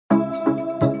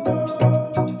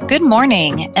Good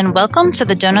morning, and welcome to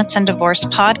the Donuts and Divorce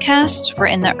podcast, where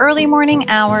in the early morning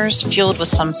hours, fueled with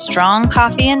some strong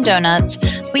coffee and donuts,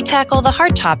 we tackle the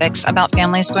hard topics about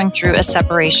families going through a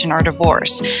separation or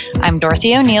divorce. I'm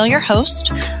Dorothy O'Neill, your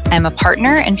host. I'm a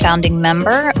partner and founding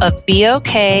member of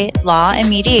BOK Law and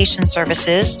Mediation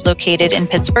Services, located in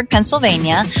Pittsburgh,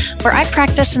 Pennsylvania, where I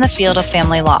practice in the field of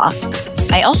family law.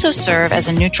 I also serve as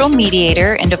a neutral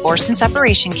mediator in divorce and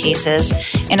separation cases,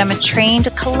 and I'm a trained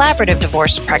collaborative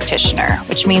divorce practitioner,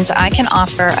 which means I can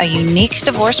offer a unique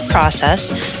divorce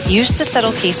process used to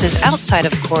settle cases outside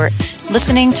of court,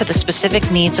 listening to the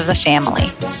specific needs of the family.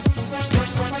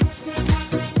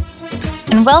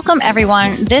 And welcome,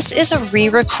 everyone. This is a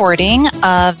re-recording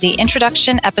of the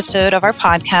introduction episode of our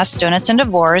podcast, Donuts and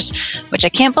Divorce, which I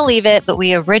can't believe it, but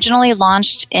we originally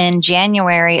launched in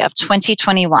January of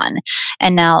 2021.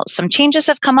 And now some changes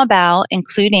have come about,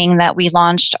 including that we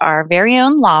launched our very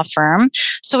own law firm.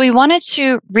 So we wanted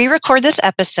to re-record this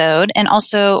episode and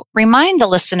also remind the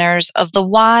listeners of the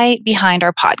why behind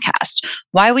our podcast,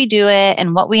 why we do it,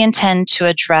 and what we intend to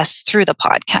address through the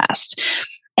podcast.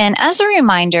 And as a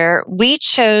reminder, we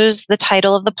chose the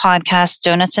title of the podcast,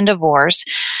 Donuts and Divorce,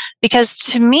 because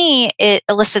to me, it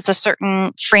elicits a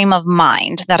certain frame of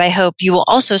mind that I hope you will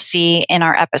also see in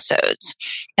our episodes.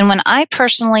 And when I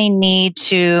personally need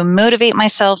to motivate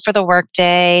myself for the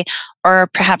workday, or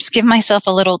perhaps give myself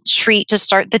a little treat to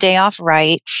start the day off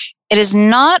right, it is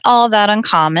not all that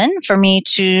uncommon for me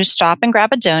to stop and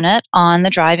grab a donut on the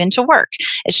drive into work.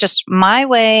 It's just my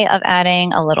way of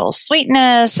adding a little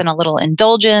sweetness and a little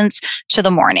indulgence to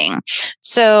the morning.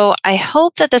 So I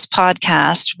hope that this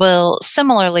podcast will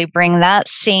similarly bring that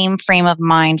same frame of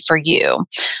mind for you.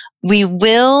 We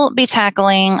will be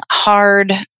tackling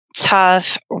hard,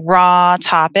 tough, raw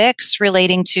topics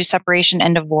relating to separation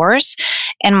and divorce.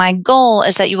 And my goal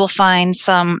is that you will find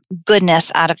some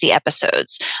goodness out of the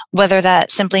episodes, whether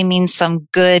that simply means some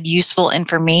good, useful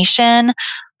information,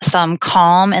 some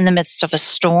calm in the midst of a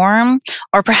storm,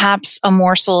 or perhaps a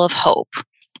morsel of hope.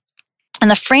 And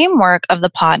the framework of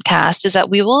the podcast is that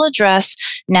we will address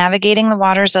navigating the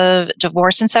waters of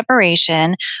divorce and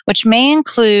separation, which may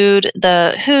include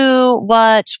the who,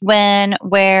 what, when,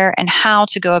 where, and how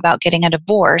to go about getting a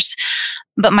divorce.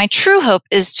 But my true hope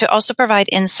is to also provide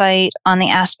insight on the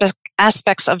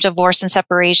aspects of divorce and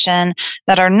separation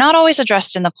that are not always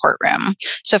addressed in the courtroom.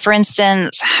 So for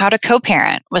instance, how to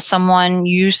co-parent with someone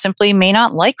you simply may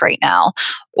not like right now,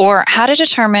 or how to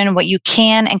determine what you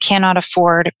can and cannot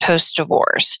afford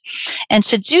post-divorce. And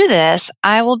to do this,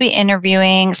 I will be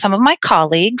interviewing some of my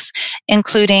colleagues,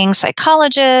 including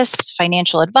psychologists,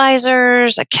 financial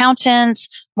advisors, accountants,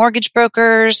 mortgage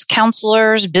brokers,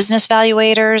 counselors, business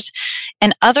valuators,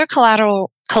 and other collateral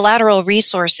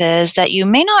resources that you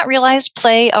may not realize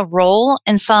play a role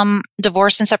in some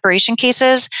divorce and separation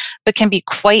cases, but can be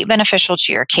quite beneficial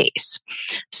to your case.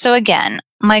 So again,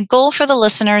 my goal for the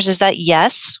listeners is that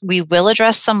yes, we will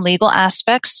address some legal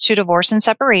aspects to divorce and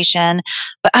separation,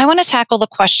 but I want to tackle the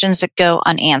questions that go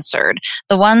unanswered,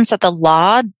 the ones that the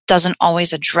law doesn't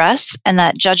always address and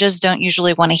that judges don't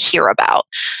usually want to hear about.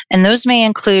 And those may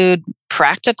include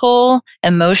practical,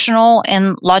 emotional,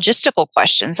 and logistical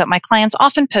questions that my clients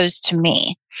often pose to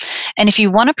me. And if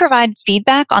you want to provide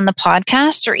feedback on the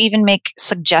podcast or even make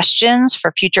suggestions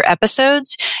for future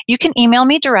episodes, you can email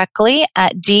me directly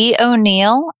at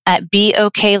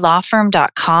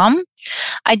doneil@boklawfirm.com.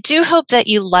 I do hope that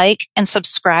you like and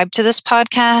subscribe to this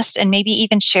podcast and maybe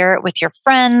even share it with your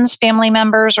friends, family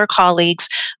members, or colleagues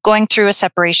going through a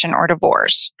separation or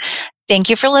divorce. Thank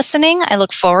you for listening. I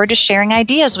look forward to sharing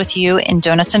ideas with you in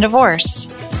Donuts and Divorce.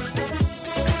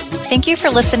 Thank you for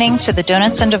listening to the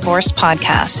Donuts and Divorce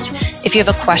podcast. If you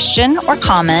have a question or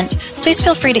comment, please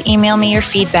feel free to email me your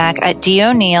feedback at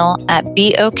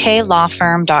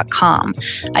doneil@boklawfirm.com.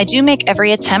 I do make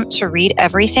every attempt to read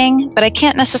everything, but I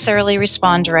can't necessarily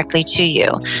respond directly to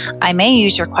you. I may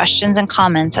use your questions and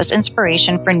comments as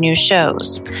inspiration for new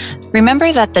shows.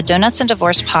 Remember that the Donuts and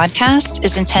Divorce podcast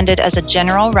is intended as a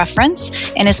general reference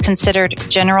and is considered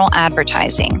general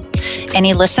advertising.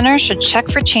 Any listener should check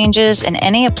for changes in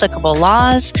any applicable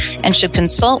laws and should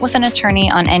consult with an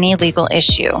attorney on any legal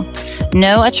issue.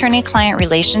 No attorney-client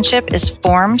relationship is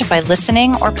formed by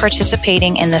listening or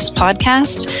participating in this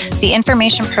podcast. The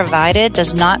information provided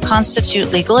does not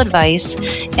constitute legal advice,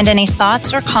 and any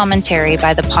thoughts or commentary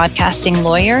by the podcasting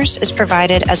lawyers is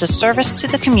provided as a service to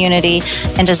the community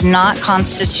and does not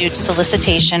constitute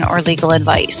solicitation or legal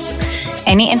advice.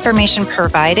 Any information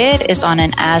provided is on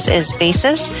an as-is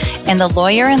basis, and the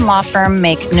lawyer and law firm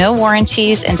make no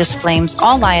warranties and disclaims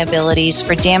all liabilities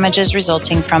for damages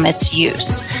resulting from its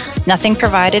use. Nothing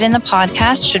provided in the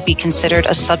podcast should be considered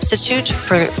a substitute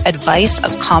for advice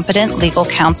of competent legal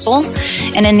counsel.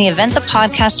 And in the event the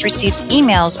podcast receives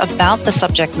emails about the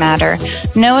subject matter,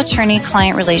 no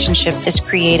attorney-client relationship is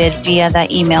created via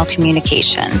that email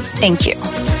communication. Thank you.